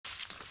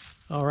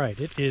All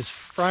right, it is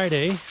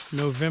Friday,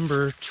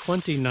 November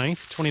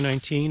 29th,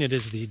 2019. It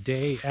is the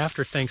day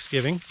after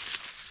Thanksgiving,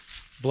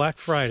 Black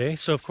Friday.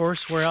 So, of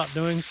course, we're out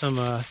doing some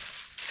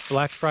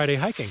Black Friday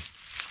hiking.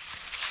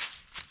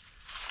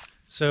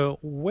 So,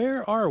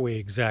 where are we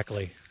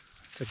exactly?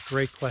 It's a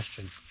great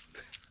question.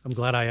 I'm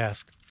glad I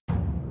asked.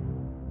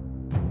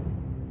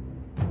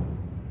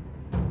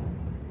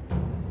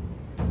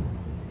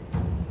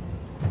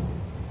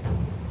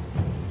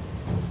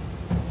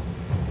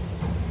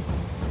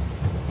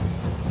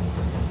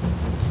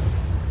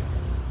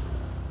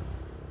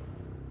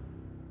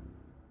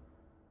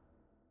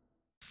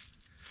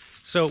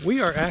 So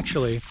we are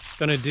actually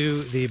going to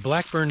do the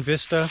Blackburn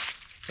Vista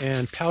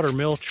and Powder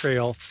Mill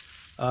Trail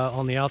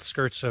on the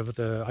outskirts of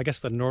the, I guess,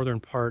 the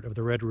northern part of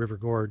the Red River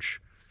Gorge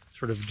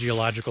sort of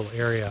geological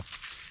area.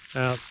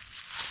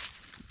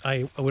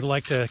 I would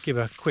like to give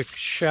a quick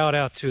shout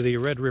out to the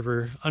Red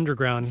River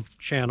Underground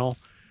channel.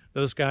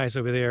 Those guys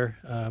over there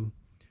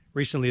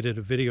recently did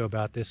a video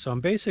about this. So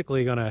I'm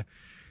basically going to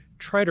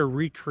try to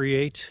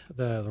recreate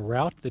the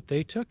route that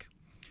they took.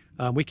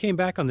 We came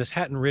back on this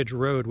Hatton Ridge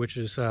Road, which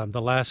is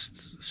the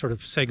last sort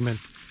of segment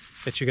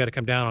that you got to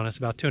come down on. It's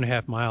about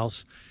 2.5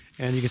 miles,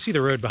 and you can see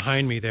the road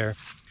behind me there.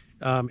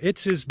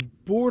 It's his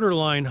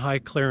borderline high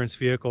clearance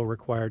vehicle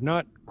required,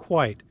 not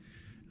quite.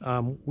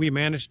 We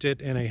managed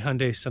it in a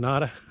Hyundai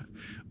Sonata,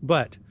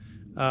 but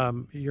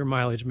your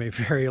mileage may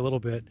vary a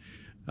little bit.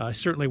 I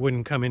certainly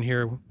wouldn't come in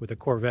here with a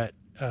Corvette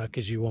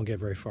because you won't get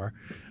very far.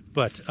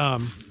 But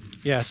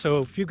yeah, so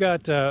if you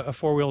got a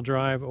four-wheel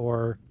drive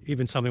or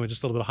even something with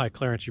just a little bit of high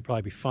clearance, you'd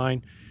probably be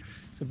fine.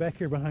 So back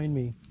here behind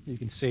me, you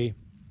can see,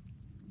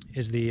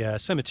 is the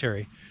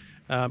cemetery.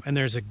 And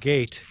there's a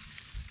gate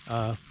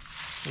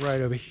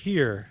right over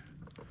here.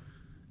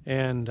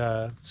 And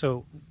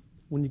so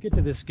when you get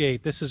to this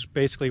gate, this is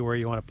basically where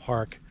you want to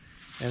park.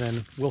 And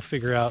then we'll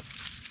figure out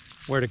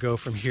where to go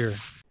from here.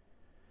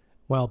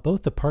 While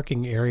both the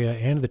parking area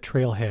and the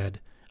trailhead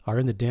are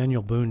in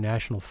the Boone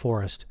National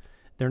Forest,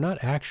 they're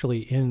not actually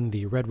in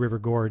the Red River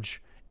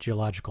Gorge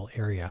geological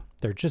area.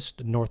 They're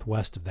just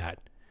northwest of that.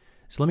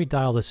 So let me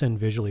dial this in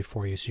visually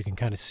for you so you can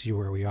kind of see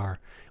where we are.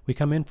 We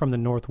come in from the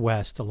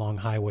northwest along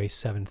Highway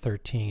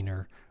 713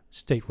 or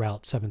State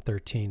Route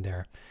 713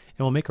 there, and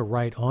we'll make a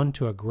right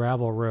onto a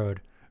gravel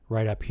road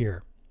right up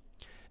here.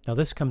 Now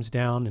this comes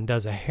down and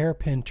does a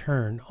hairpin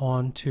turn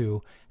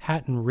onto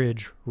Hatton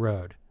Ridge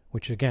Road,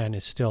 which again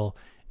is still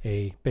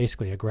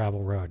basically a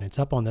gravel road, and it's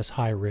up on this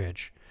high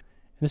ridge.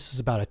 This is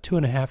about a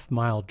 2.5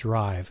 mile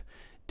drive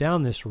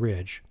down this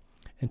ridge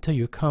until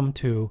you come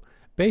to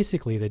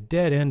basically the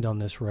dead end on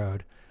this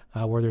road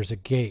where there's a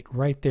gate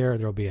right there.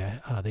 There'll be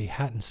the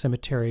Hatton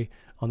Cemetery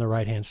on the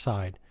right hand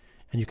side,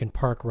 and you can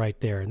park right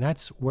there, and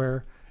that's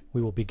where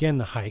we will begin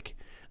the hike.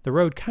 The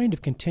road kind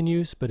of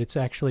continues, but it's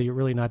actually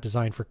really not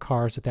designed for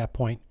cars at that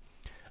point.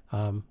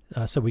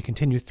 So we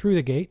continue through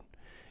the gate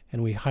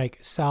and we hike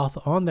south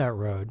on that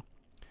road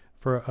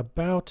for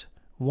about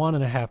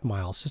 1.5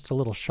 miles, just a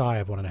little shy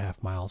of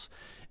 1.5 miles.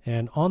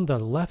 And on the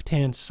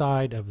left-hand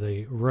side of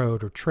the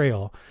road or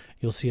trail,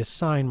 you'll see a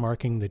sign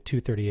marking the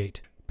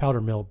 238 Powder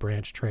Mill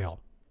Branch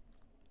Trail.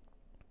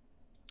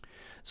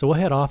 So we'll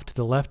head off to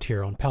the left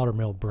here on Powder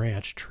Mill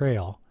Branch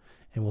Trail,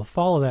 and we'll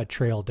follow that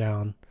trail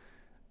down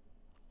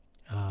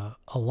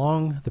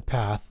along the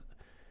path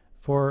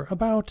for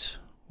about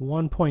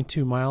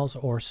 1.2 miles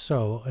or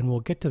so, and we'll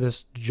get to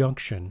this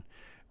junction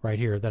right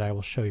here that I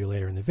will show you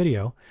later in the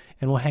video,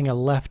 and we'll hang a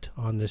left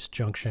on this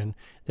junction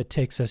that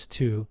takes us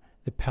to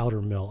the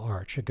Powder Mill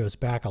Arch. It goes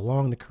back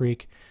along the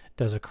creek,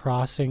 does a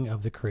crossing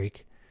of the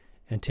creek,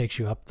 and takes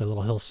you up the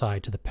little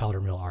hillside to the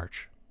Powder Mill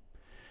Arch.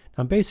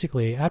 Now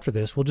basically after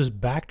this we'll just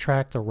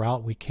backtrack the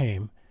route we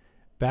came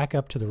back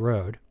up to the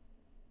road,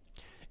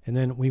 and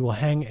then we will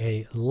hang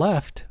a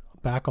left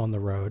back on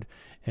the road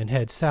and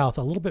head south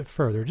a little bit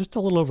further, just a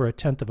little over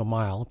 1/10 of a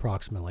mile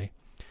approximately,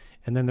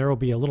 and then there will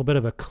be a little bit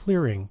of a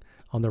clearing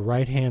on the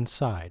right hand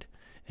side,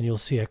 and you'll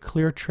see a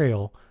clear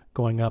trail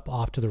going up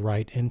off to the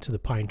right into the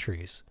pine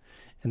trees,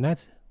 and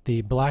that's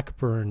the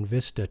Blackburn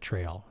Vista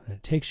Trail, and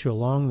it takes you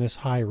along this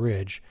high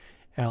ridge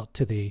out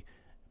to the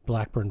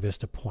Blackburn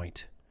Vista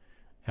Point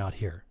out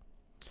here.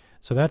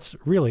 So that's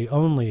really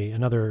only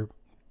another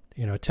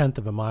 1/10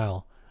 of a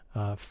mile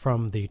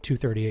from the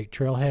 238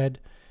 trailhead,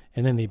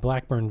 and then the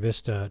Blackburn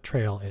Vista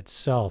Trail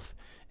itself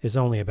is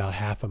only about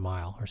 1/2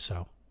 mile or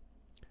so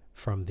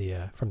from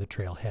the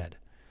trailhead.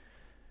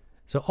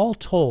 So all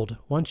told,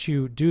 once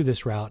you do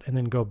this route and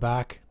then go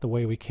back the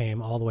way we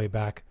came, all the way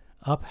back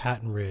up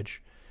Hatton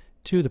Ridge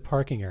to the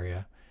parking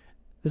area,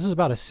 this is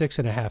about a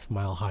 6.5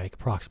 mile hike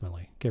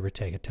approximately, give or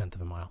take 1/10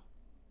 of a mile.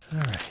 All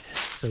right,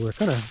 so we're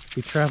going to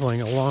be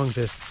traveling along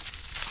this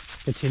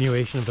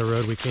continuation of the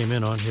road we came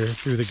in on here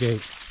through the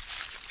gate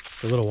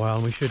for a little while,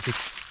 and we should be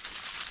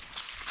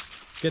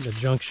getting a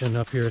junction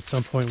up here at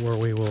some point where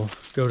we will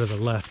go to the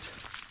left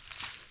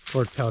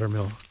toward Powder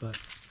Mill, but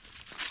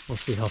we'll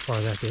see how far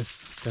that gets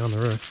down the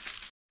road.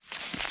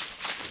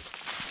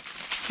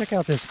 Check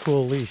out this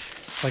cool leash.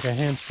 It's like a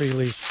hands-free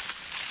leash.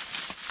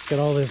 Got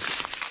all this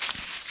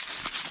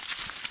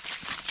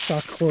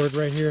shock cord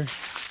right here,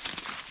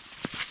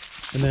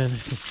 and then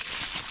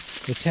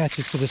it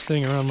attaches to this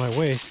thing around my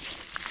waist.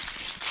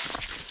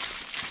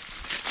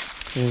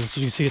 And as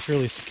you can see, it's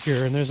really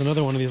secure. And there's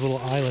another one of these little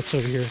eyelets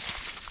over here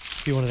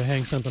if you wanted to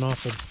hang something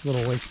off the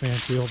little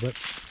waistband feel. But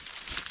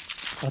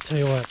I'll tell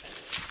you what,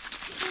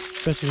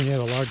 especially when you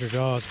have a larger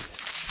dog,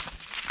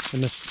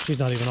 and this, she's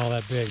not even all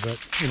that big, but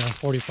you know,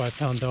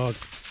 45-pound dog,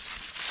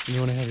 and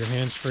you want to have your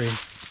hands free,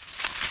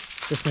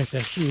 this makes a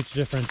huge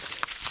difference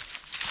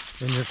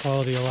in your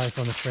quality of life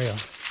on the trail.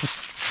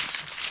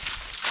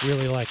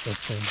 Really like this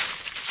thing.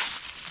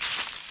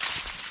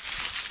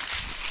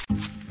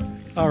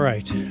 All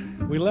right,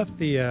 we left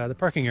the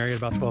parking area at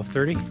about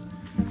 12:30.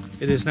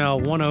 It is now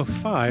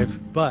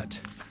 1:05, but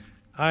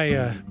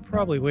I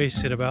probably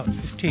wasted about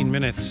 15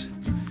 minutes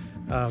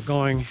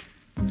going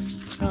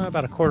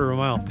about a quarter of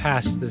a mile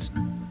past this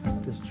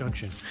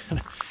junction.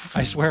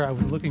 I swear I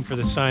was looking for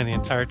the sign the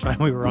entire time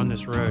we were on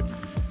this road.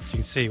 As you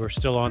can see, we're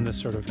still on this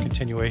sort of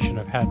continuation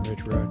of Hatton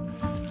Ridge Road.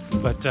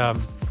 But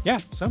yeah,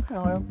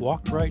 somehow I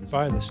walked right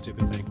by this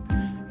stupid thing,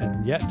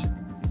 and yet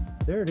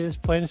there it is,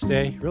 plain as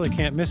day. Really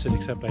can't miss it,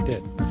 except I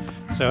did.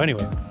 So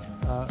anyway,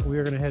 we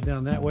are going to head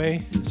down that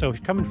way. So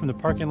coming from the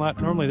parking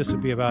lot, normally this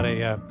would be about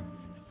a,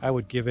 I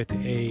would give it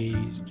a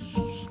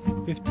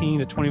 15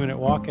 to 20 minute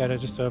walk at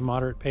just a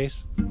moderate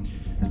pace. And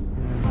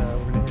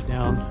we're going to head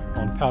down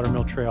on Powder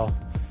Mill Trail,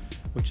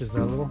 which is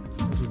a little,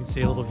 as you can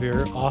see, a little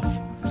veer off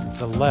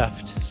the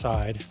left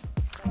side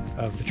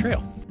of the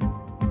trail.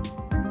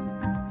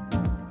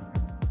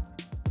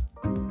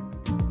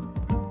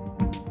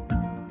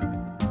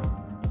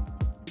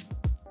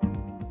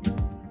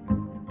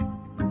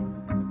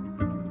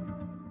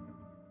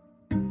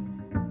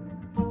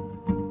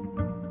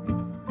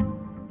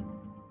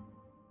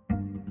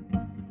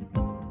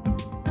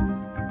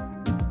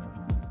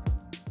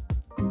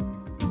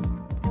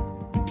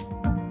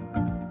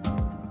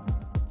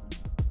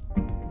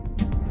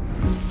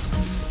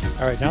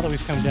 All right, now that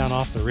we've come down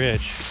off the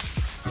ridge,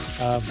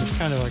 it's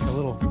kind of like a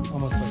little,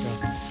 almost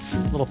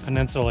like a little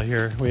peninsula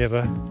here. We have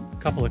a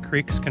couple of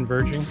creeks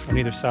converging on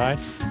either side.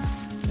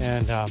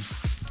 And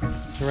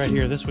so right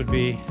here, this would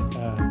be,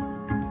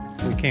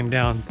 we came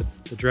down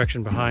the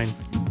direction behind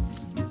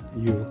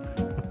you,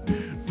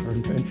 or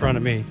in front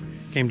of me,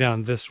 came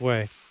down this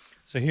way.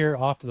 So here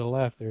off to the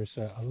left, there's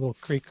a little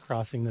creek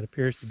crossing that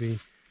appears to be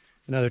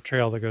another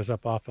trail that goes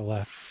up off the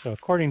left. So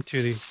according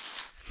to the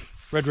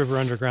Red River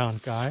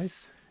Underground guys,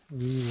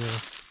 we will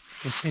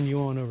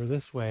continue on over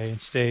this way and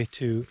stay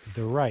to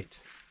the right.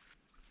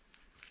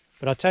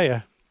 But I'll tell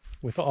you,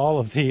 with all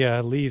of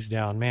the leaves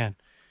down, man,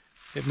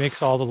 it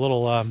makes all the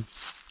little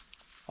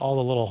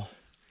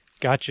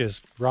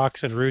gotchas,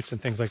 rocks and roots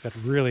and things like that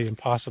really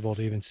impossible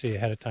to even see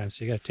ahead of time.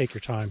 So you got to take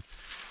your time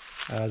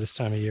this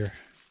time of year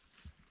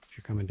if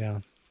you're coming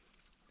down.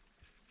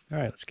 All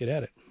right, let's get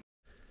at it.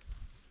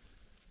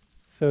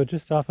 So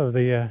just off of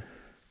the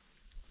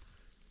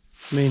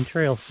main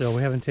trail still,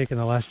 we haven't taken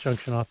the last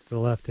junction off to the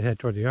left to head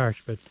toward the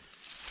arch, but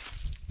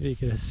you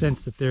get a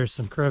sense that there's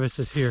some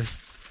crevices here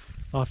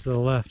off to the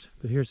left.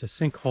 But here's a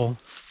sinkhole.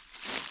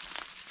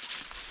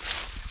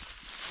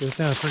 Goes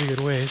down a pretty good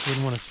ways.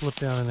 Wouldn't want to slip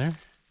down in there.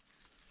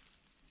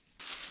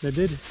 There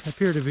did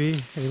appear to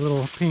be a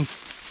little pink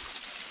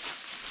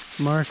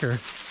marker.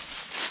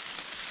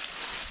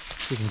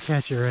 You can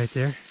catch it right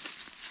there.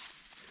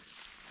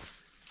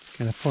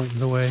 Kind of pointing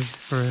the way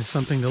for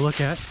something to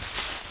look at.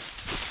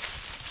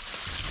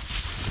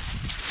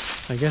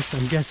 I'm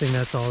guessing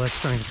that's all that's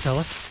trying to tell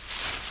us.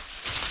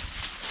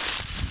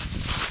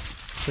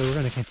 So we're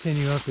going to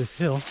continue up this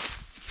hill.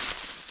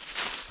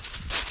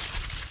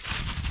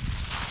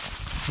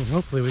 And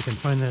hopefully we can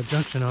find that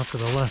junction off to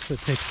the left that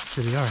takes us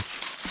to the arch.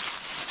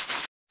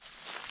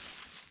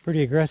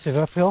 Pretty aggressive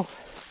uphill.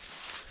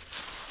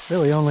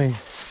 Really only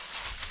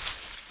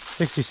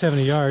 60,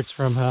 70 yards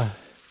from the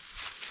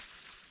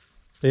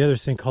other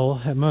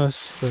sinkhole at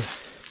most, but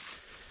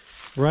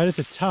right at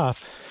the top,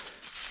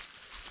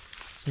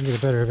 you can get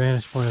a better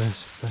vantage point of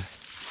this. But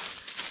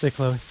stay,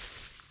 Chloe.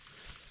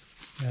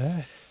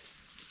 That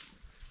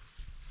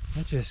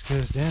just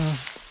goes down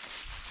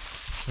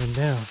and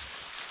down.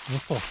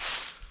 Oh.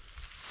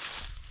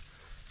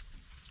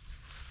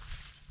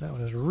 That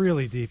one is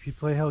really deep. You'd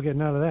play hell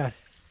getting out of that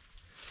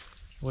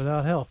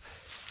without help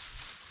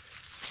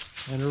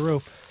and a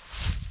rope.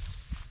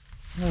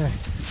 All right.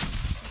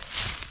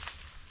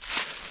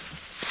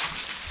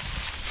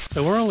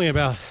 So we're only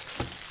about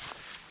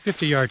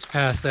 50 yards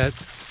past that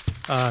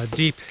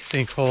deep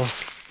sinkhole,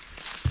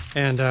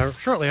 and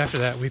shortly after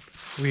that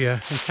we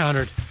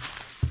encountered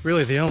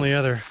really the only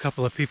other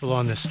couple of people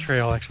on this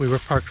trail. Actually, we were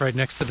parked right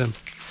next to them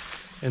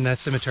in that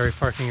cemetery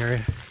parking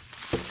area,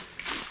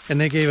 and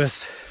they gave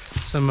us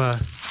some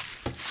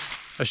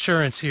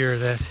assurance here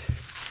that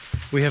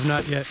we have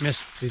not yet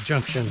missed the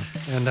junction.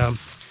 And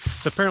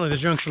so apparently the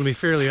junction will be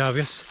fairly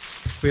obvious.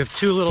 We have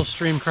two little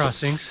stream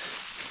crossings,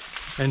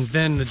 and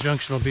then the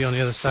junction will be on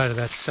the other side of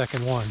that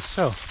second one.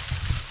 So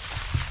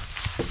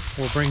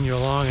we'll bring you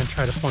along and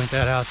try to point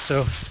that out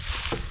so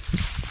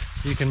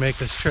you can make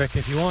this trek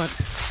if you want.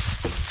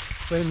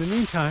 But in the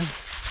meantime,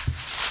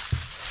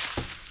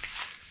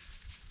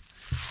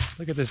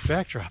 look at this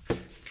backdrop.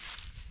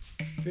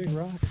 Big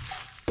rock.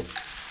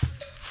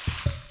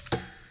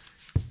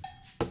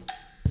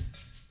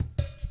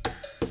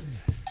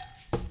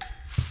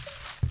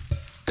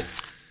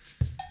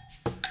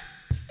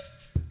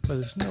 But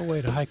there's no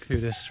way to hike through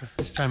this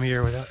time of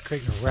year without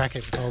creating a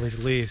racket with all these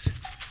leaves.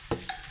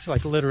 It's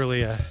like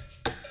literally a,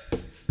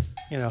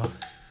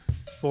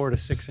 4 to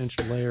 6 inch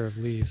layer of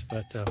leaves.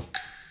 But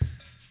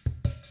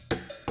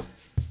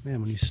man,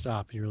 when you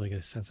stop, you really get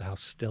a sense of how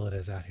still it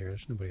is out here.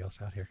 There's nobody else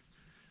out here.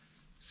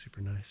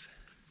 Super nice.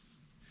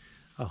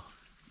 Oh,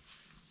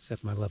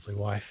 except my lovely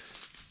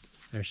wife.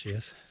 There she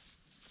is.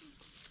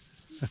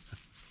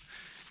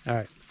 All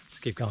right, let's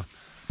keep going.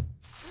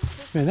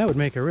 Man, that would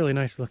make a really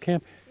nice little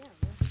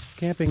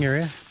camping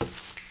area.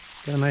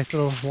 Got a nice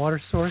little water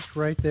source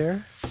right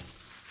there.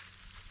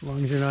 As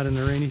long as you're not in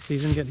the rainy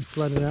season getting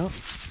flooded out.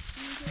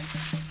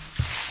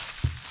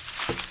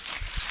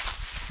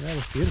 That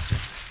is beautiful.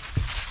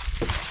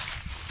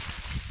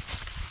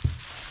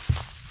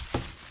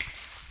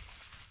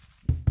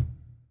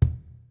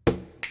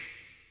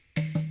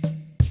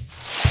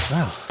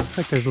 Wow, looks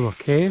like there's a little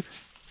cave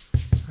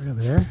right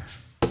over there.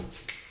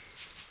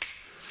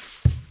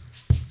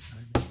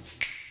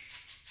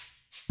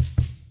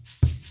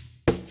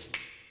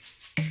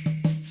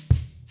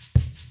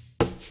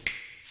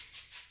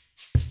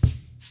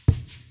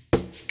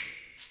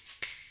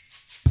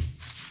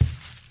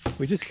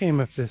 We just came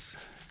up this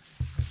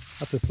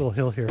little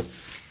hill here.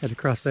 Had to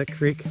cross that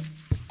creek,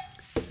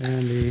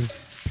 and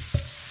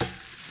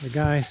the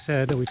guy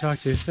said that we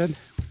talked to said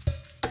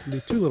there'd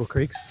be 2 little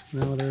creeks.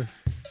 Now there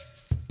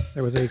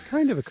was a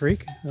kind of a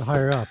creek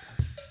higher up.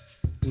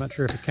 I'm not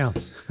sure if it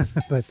counts,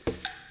 but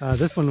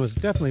this one was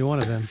definitely one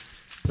of them.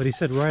 But he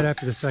said right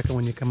after the second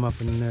one you come up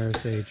and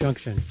there's a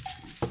junction,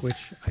 which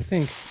I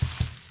think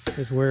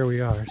is where we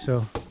are.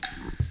 So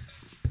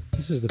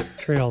this is the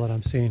trail that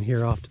I'm seeing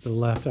here off to the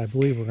left. I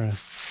believe we're going to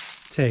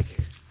take.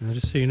 Now,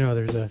 just so you know,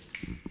 there's a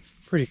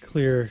pretty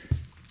clear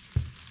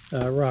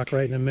rock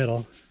right in the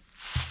middle,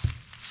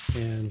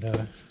 and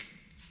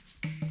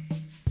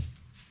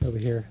over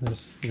here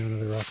there's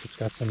another rock that's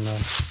got some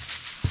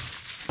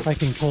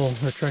hiking pole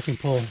or trekking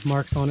pole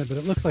marks on it, but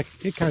it looks like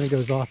it kind of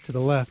goes off to the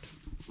left.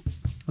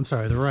 I'm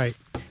sorry, the right,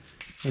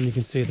 and you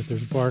can see that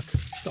there's bark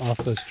off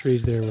those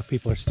trees there where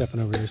people are stepping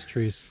over those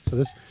trees. So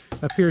this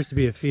appears to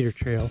be a feeder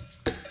trail.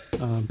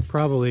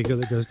 Probably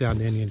that goes down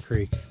to Indian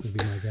Creek would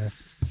be my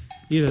guess.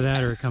 Either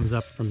that or it comes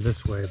up from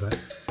this way, but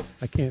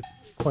I can't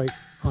quite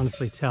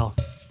honestly tell.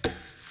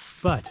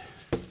 But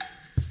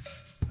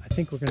I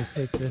think we're going to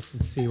take this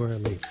and see where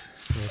it leads.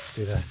 So let's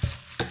do that.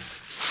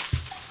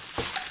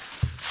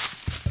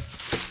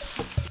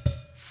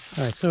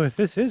 Alright, so if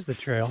this is the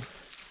trail,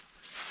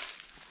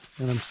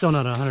 and I'm still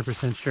not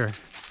 100% sure,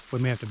 we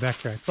may have to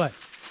backtrack, but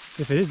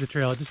if it is the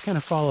trail, it just kind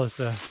of follows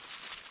the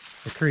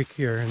creek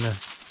here in the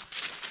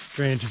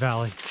drainage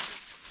valley.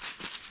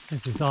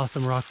 There's these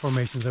awesome rock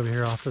formations over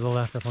here off to the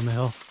left up on the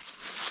hill.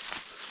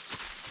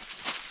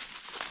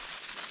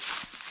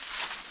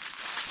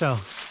 So,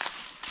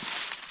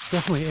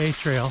 definitely a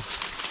trail.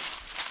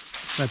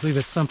 I believe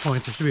at some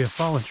point there should be a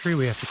fallen tree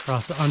we have to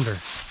cross under.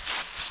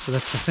 So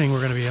that's the thing we're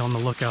going to be on the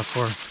lookout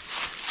for.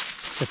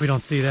 If we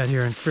don't see that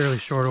here in fairly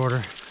short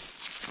order,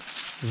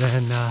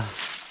 then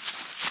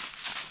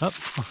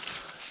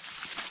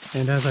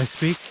and as I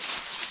speak,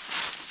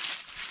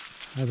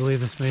 I believe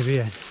this may be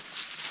it.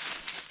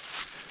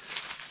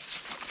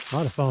 A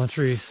lot of fallen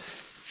trees.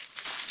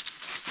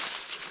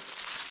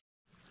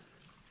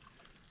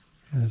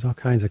 And there's all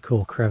kinds of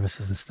cool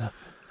crevices and stuff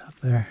up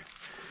there.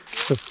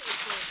 So,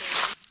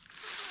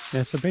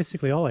 yeah, so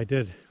basically all I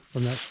did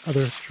from that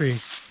other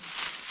tree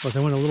was I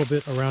went a little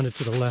bit around it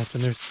to the left,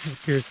 and there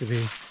appears to be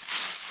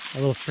a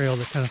little trail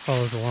that kind of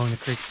follows along the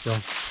creek still.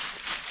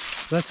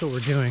 So that's what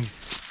we're doing.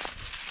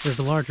 There's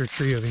a larger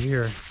tree over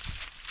here.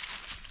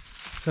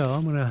 So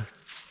I'm gonna,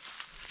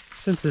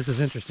 since this is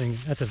interesting,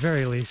 at the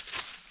very least,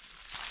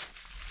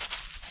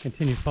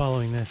 continue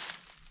following this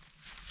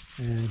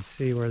and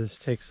see where this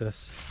takes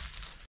us.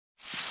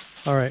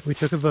 Alright, we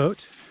took a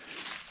vote,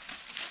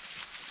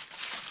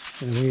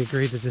 and we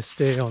agreed to just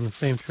stay on the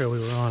same trail we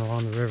were on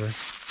along the river,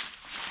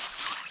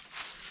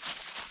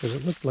 because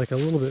it looked like a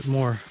little bit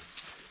more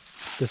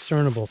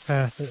discernible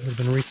path that had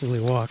been recently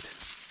walked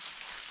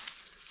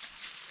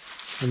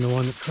than the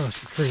one that crossed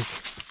the creek.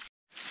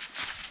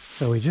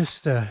 So we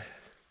just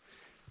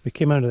we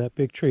came out of that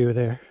big tree over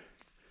there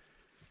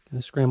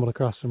and scrambled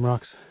across some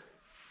rocks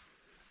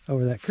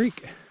over that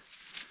creek.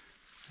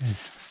 And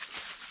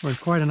we're in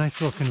quite a nice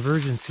little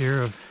convergence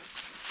here of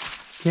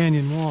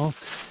canyon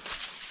walls.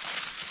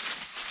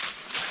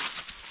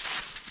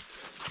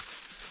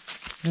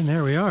 And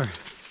there we are.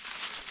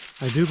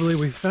 I do believe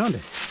we found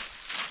it.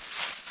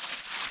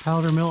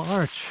 Powder Mill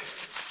Arch.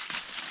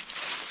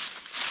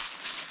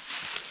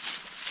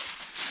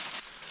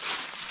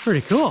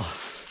 Pretty cool.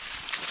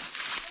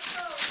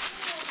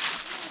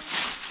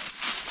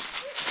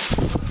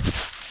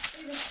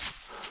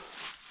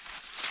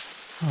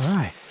 All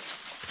right.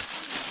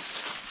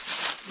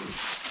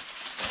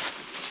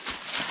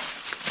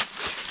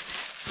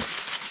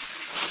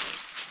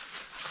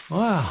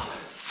 Wow.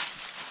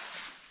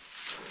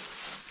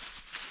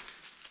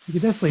 You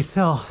can definitely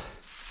tell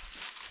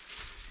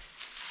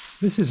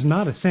this is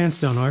not a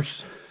sandstone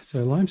arch, it's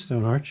a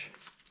limestone arch.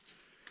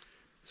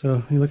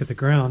 So you look at the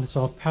ground, it's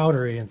all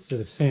powdery instead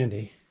of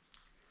sandy.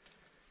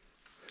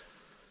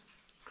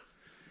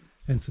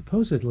 And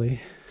supposedly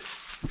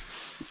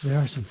there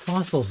are some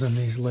fossils in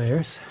these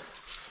layers,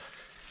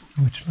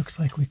 which looks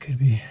like we could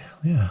be,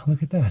 yeah,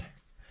 look at that.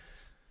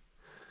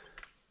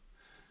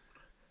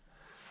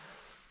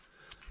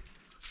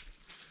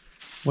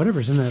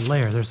 Whatever's in that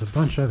layer, there's a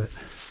bunch of it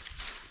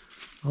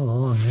all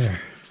along there.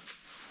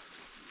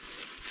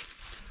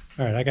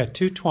 All right, I got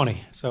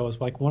 220, so it was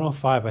like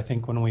 105, I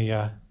think, when we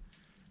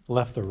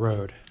left the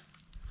road.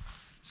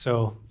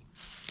 So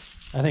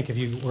I think if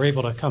you were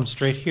able to come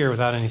straight here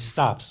without any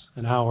stops,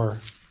 an hour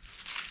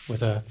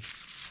with a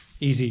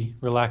easy,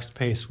 relaxed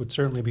pace would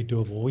certainly be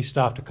doable. We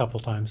stopped a couple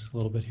times, a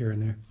little bit here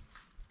and there,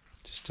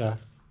 just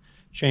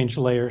change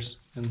layers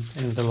and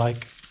the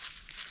like.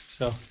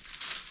 So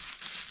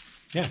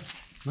yeah,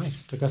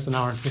 nice. Took us an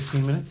hour and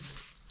 15 minutes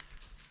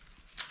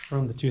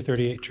from the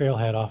 238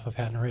 trailhead off of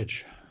Hatton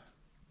Ridge.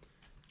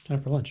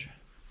 Time for lunch.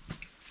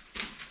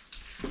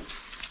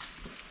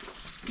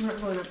 We're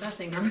not going up that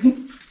thing, are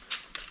we?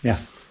 Yeah.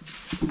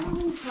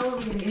 Oh, how are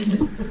we gonna get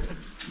it?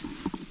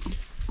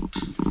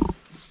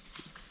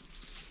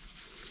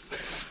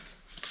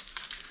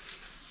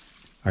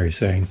 Are you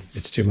saying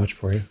it's too much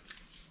for you?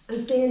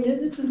 I'm saying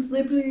those are some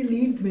slippery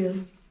leaves,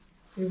 man.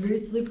 They're very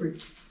slippery.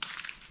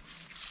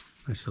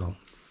 Nice little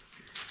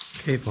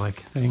cave-like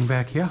thing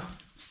back here.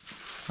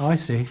 Oh, I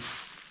see.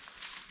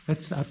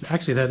 That's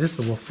actually, that is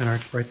the Wolfman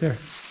Arch right there.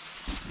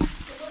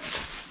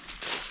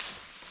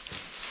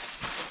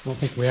 I don't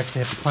think we actually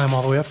have to climb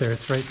all the way up there.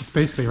 It's right. It's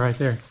basically right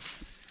there.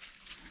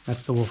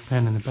 That's the wolf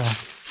pen in the back.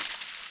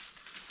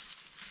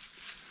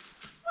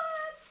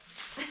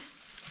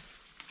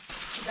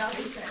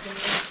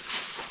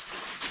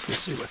 Let's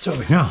see what's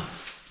over here.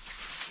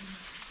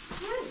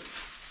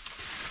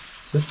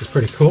 So this is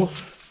pretty cool.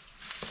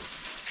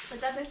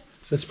 What's that, babe?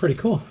 So that's pretty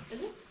cool.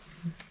 Is it?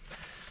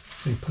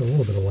 Let me put a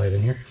little bit of light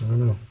in here. I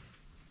don't know.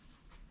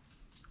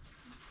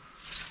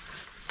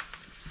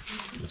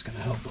 It's going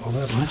to help all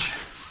that much.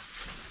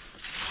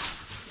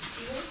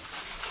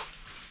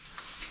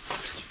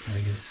 Try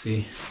to get to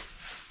see.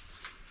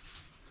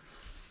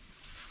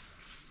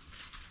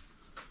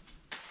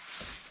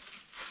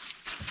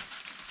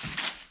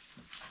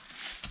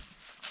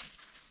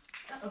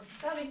 Uh-oh,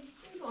 Bobby,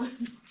 where you going?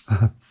 Come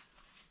on.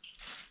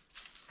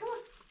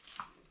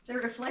 The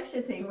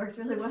reflection thing works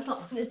really well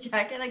on this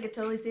jacket. I could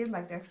totally see him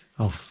back there.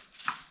 Oh.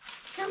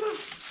 Come on.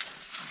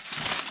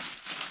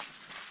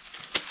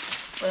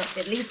 Well,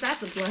 at least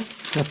that's a plus.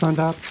 Is that fun,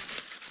 Dobbs?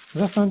 Is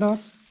that fun,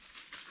 Dobbs?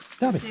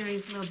 Dobby.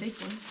 Series little big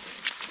one.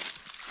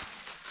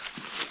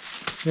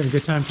 You having a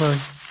good time, Chloe?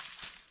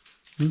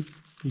 Hmm?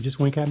 You just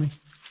wink at me?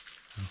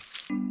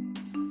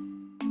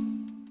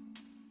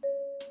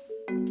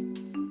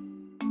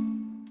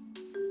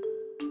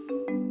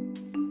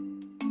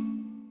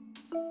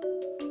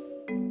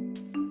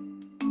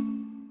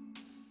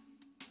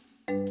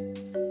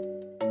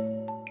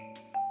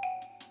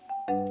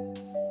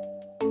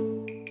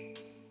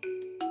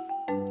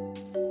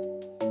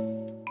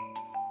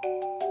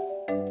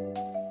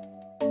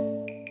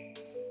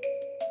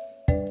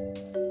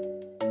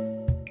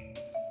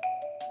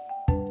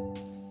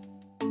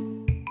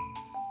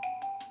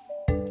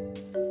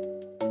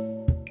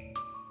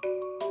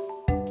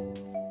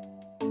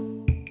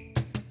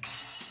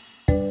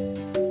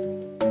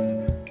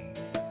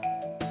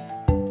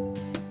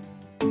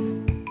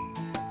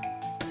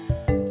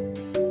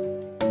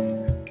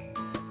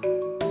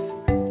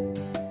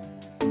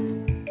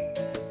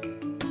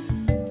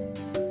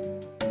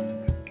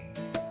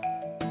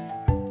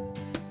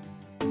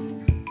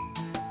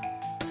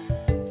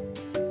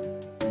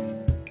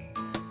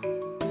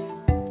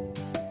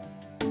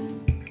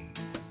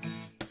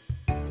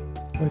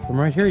 From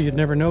right here, you'd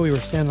never know we were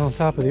standing on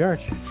top of the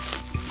arch.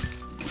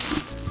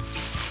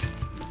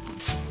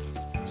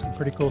 Some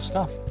pretty cool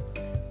stuff.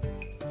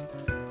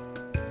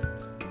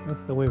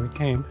 That's the way we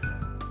came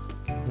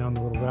down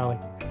the little valley.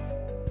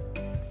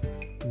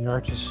 And the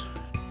arch is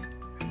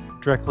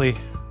directly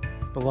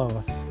below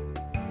us.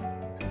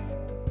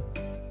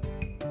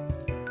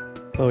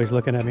 Chloe's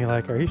looking at me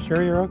like, are you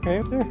sure you're okay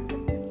up there?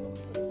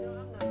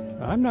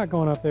 I'm not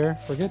going up there.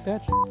 Forget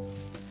that shit.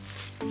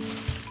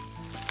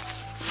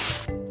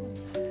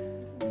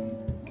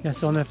 Yeah,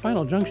 so on that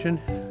final junction,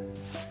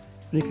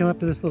 when you come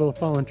up to this little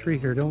fallen tree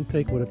here, don't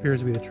take what appears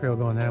to be the trail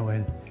going that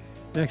way.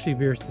 It actually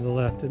veers to the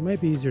left. It might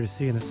be easier to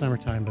see in the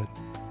summertime, but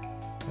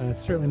it's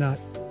certainly not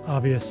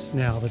obvious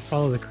now. But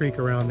follow the creek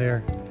around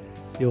there.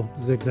 You'll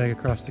zigzag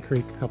across the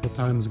creek a couple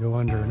times, go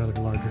under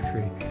another larger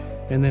tree.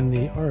 And then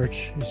the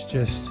arch is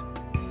just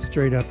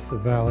straight up the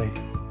valley,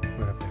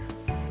 right up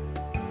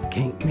there.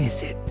 Can't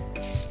miss it.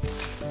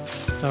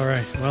 All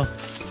right, well,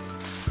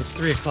 it's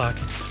 3 o'clock.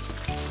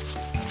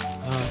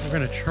 We're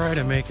going to try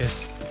to make it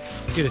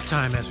get a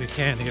time as we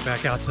can to get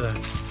back out to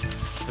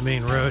the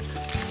main road,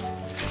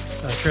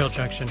 trail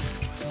junction,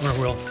 where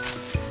we'll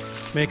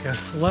make a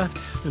left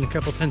in a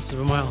couple tenths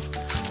of a mile.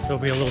 There'll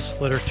be a little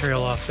splitter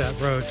trail off that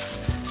road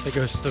that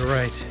goes to the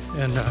right,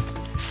 and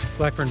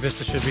Blackburn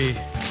Vista should be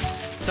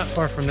not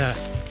far from that.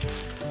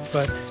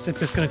 But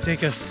since it's going to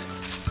take us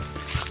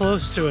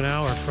close to an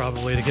hour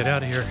probably to get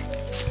out of here,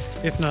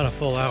 if not a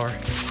full hour,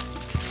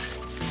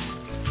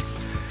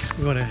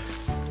 we want to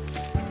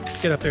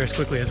get up there as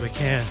quickly as we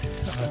can,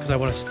 because I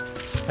want to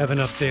have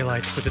enough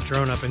daylight to put the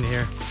drone up in the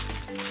air,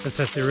 since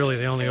that's really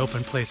the only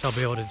open place I'll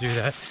be able to do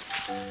that,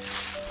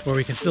 where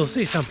we can still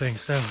see something.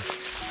 So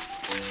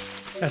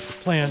that's the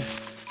plan.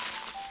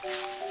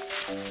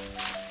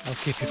 I'll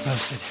keep you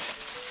posted.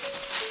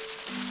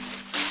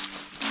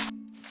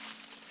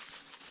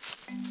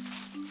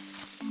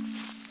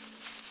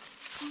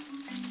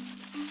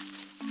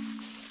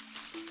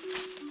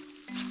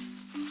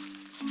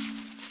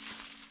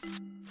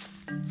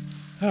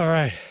 All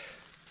right,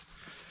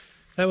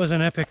 that was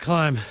an epic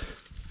climb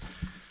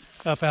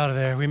up out of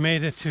there. We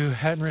made it to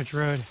Hatton Ridge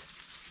Road.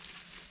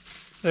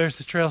 There's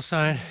the trail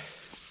sign.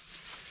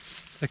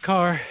 The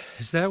car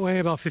is that way,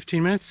 about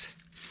 15 minutes.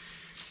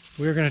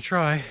 We're gonna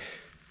try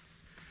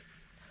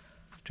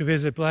to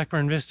visit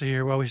Blackburn Vista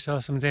here while we still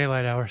have some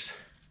daylight hours.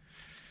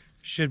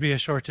 Should be a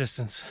short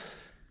distance.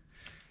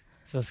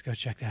 So let's go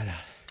check that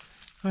out.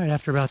 All right,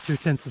 after about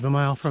 2/10 of a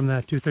mile from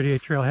that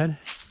 238 trailhead,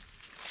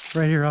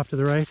 right here off to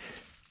the right,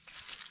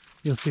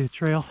 you'll see the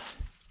trail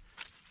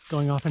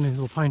going off into these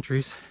little pine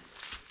trees.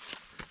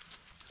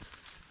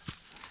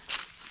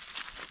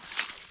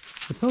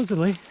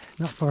 Supposedly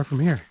not far from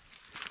here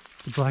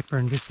to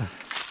Blackburn Vista.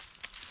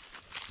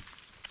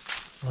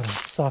 A lot of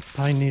soft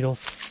pine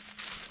needles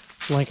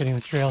blanketing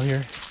the trail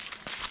here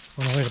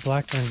on the way to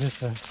Blackburn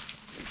Vista.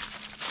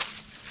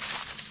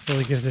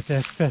 Really gives it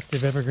that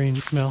festive evergreen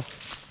smell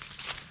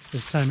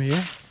this time of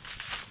year.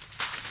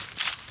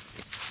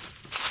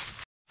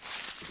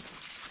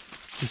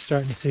 You're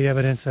starting to see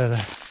evidence of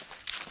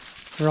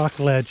the rock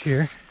ledge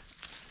here.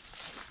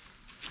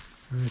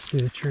 Right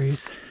through the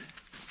trees.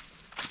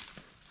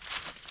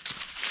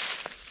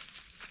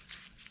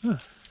 Huh.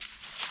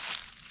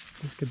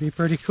 This could be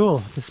pretty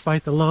cool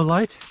despite the low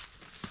light.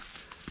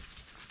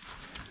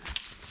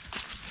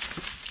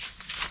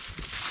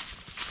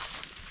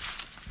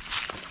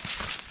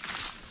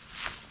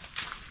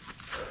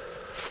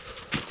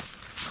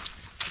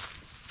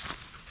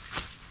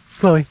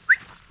 Chloe,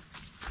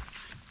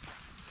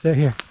 stay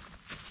here.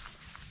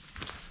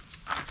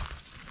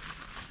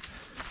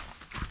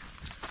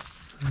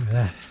 Look at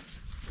that.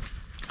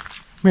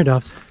 Come here,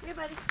 Dobbs. Here,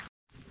 buddy.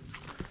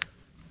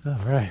 All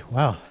right,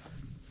 wow.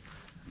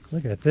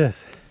 Look at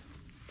this.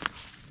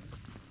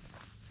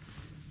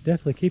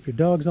 Definitely keep your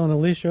dogs on a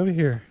leash over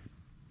here.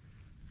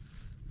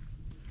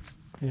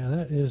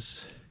 Yeah,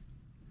 that's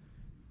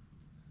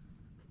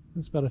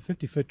about a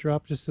 50-foot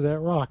drop just to that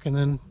rock, and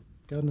then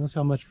God knows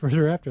how much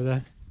further after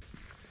that.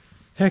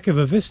 Heck of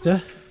a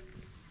vista.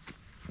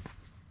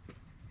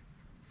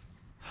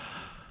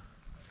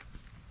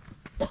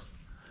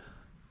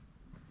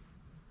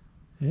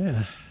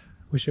 Yeah,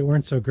 wish it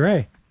weren't so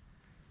gray.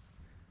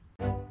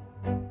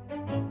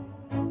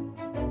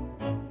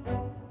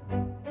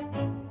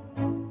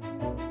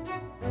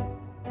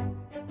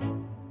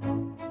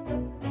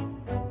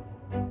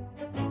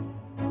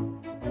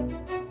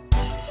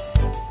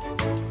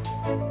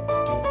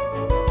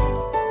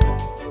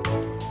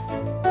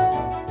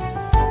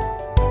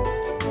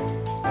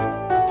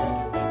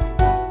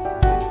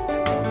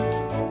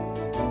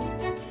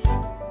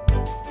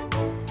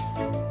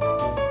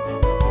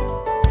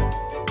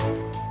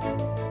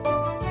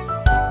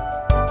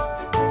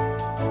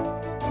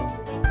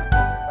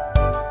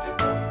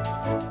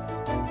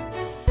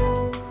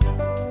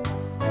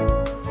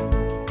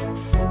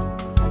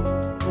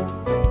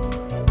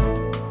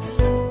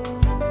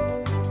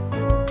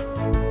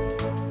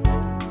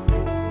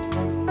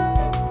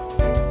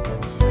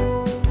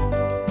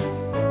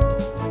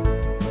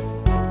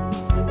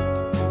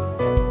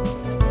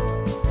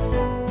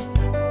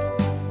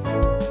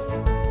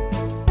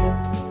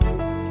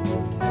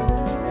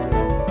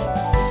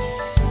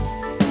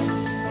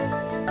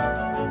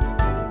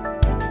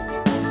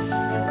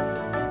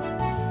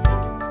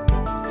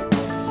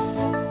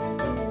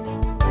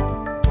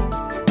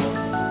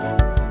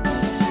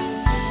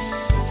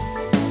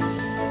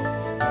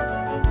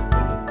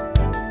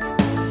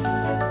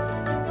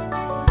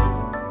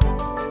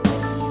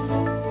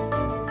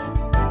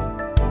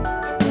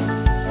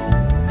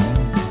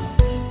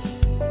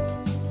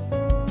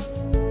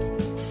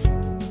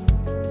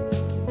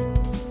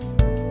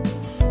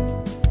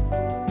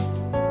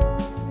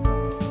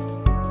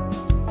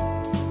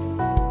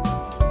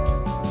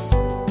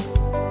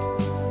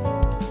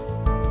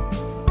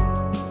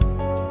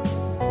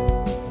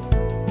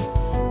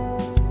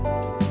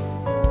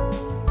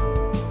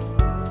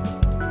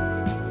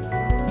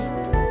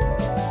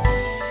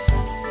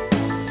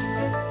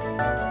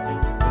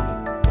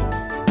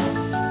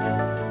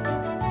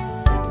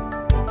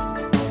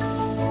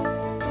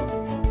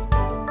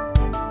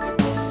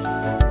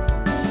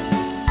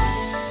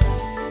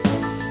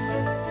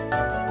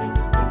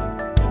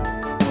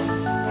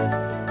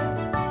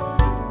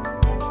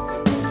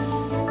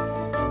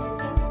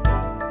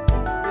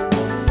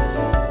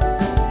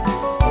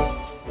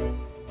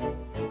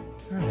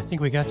 All right, I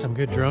think we got some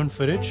good drone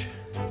footage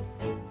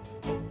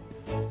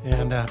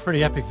and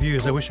pretty epic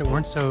views. I wish it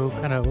weren't so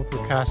kind of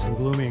overcast and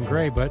gloomy and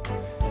gray, but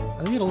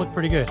I think it'll look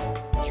pretty good.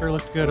 Sure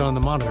looked good on the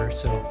monitor,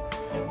 so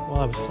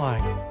while I was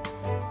flying.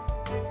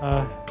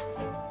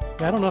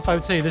 Yeah, I don't know if I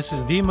would say this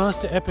is the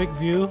most epic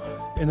view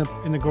in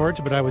the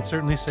gorge, but I would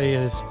certainly say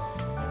it is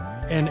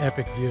an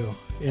epic view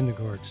in the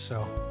gorge.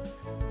 So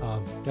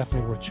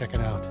definitely worth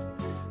checking out.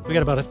 We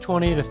got about a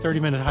 20 to 30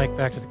 minute hike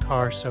back to the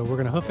car, so we're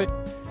gonna hoof it,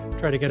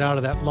 try to get out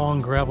of that long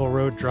gravel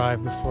road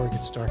drive before it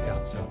gets dark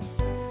out. So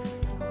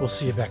we'll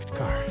see you back at the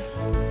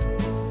car.